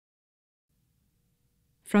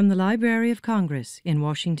From the Library of Congress in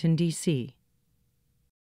Washington, D.C.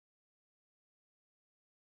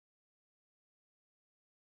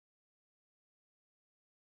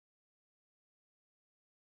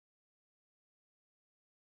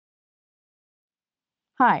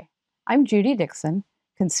 Hi, I'm Judy Dixon,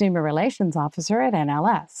 Consumer Relations Officer at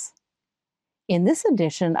NLS. In this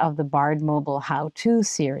edition of the BARD Mobile How-To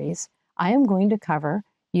series, I am going to cover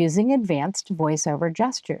using advanced voiceover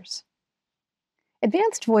gestures.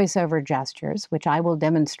 Advanced voiceover gestures, which I will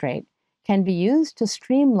demonstrate, can be used to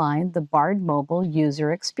streamline the BARD Mobile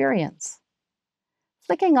user experience.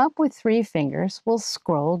 Flicking up with 3 fingers will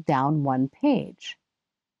scroll down one page.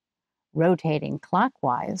 Rotating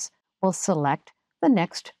clockwise will select the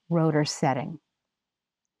next rotor setting.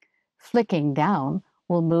 Flicking down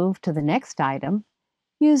will move to the next item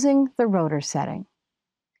using the rotor setting.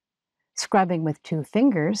 Scrubbing with 2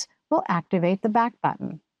 fingers will activate the back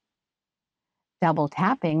button. Double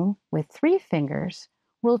tapping with 3 fingers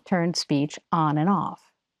will turn speech on and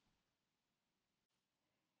off.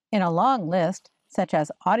 In a long list, such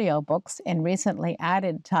as audiobooks and recently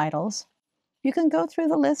added titles, you can go through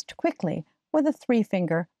the list quickly with a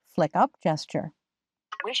 3-finger flick up gesture.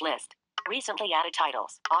 Wish list. Recently added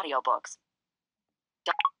titles. Audiobooks.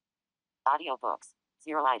 Audiobooks.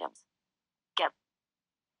 0 items. Get.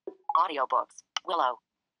 Audiobooks. Willow.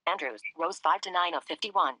 Andrews. Rows 5 to 9 of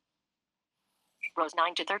 51. Rows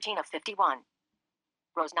 9 to 13 of 51.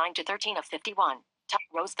 Rows 9 to 13 of 51.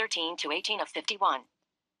 Rows 13 to 18 of 51.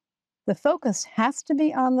 The focus has to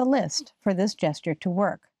be on the list for this gesture to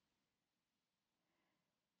work.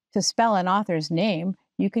 To spell an author's name,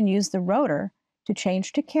 you can use the rotor to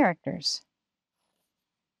change to characters.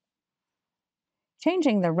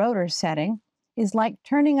 Changing the rotor setting is like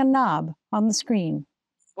turning a knob on the screen.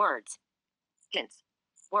 Words. Hints.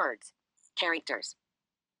 Words. Characters.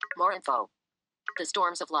 More info. The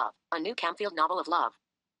Storms of Love, a new Camfield novel of love.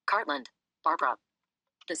 Cartland, Barbara.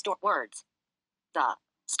 Words. The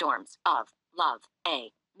Storms of Love,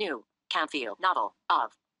 a new Camfield novel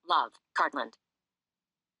of love. Cartland.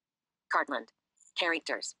 Cartland.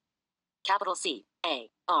 Characters. Capital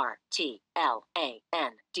C-A-R-T-L-A-N-D.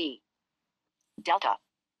 Delta.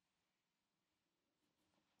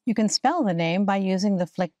 You can spell the name by using the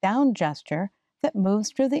flick down gesture that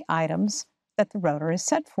moves through the items that the rotor is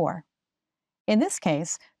set for. In this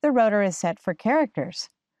case, the rotor is set for characters,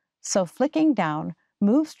 so flicking down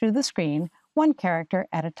moves through the screen 1 character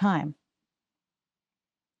at a time.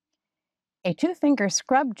 A 2-finger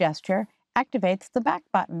scrub gesture activates the back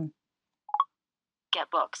button.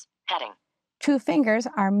 Get books. Heading. 2 fingers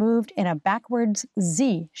are moved in a backwards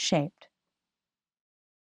Z shape.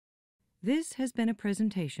 This has been a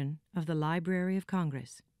presentation of the Library of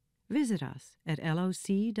Congress. Visit us at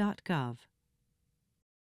loc.gov.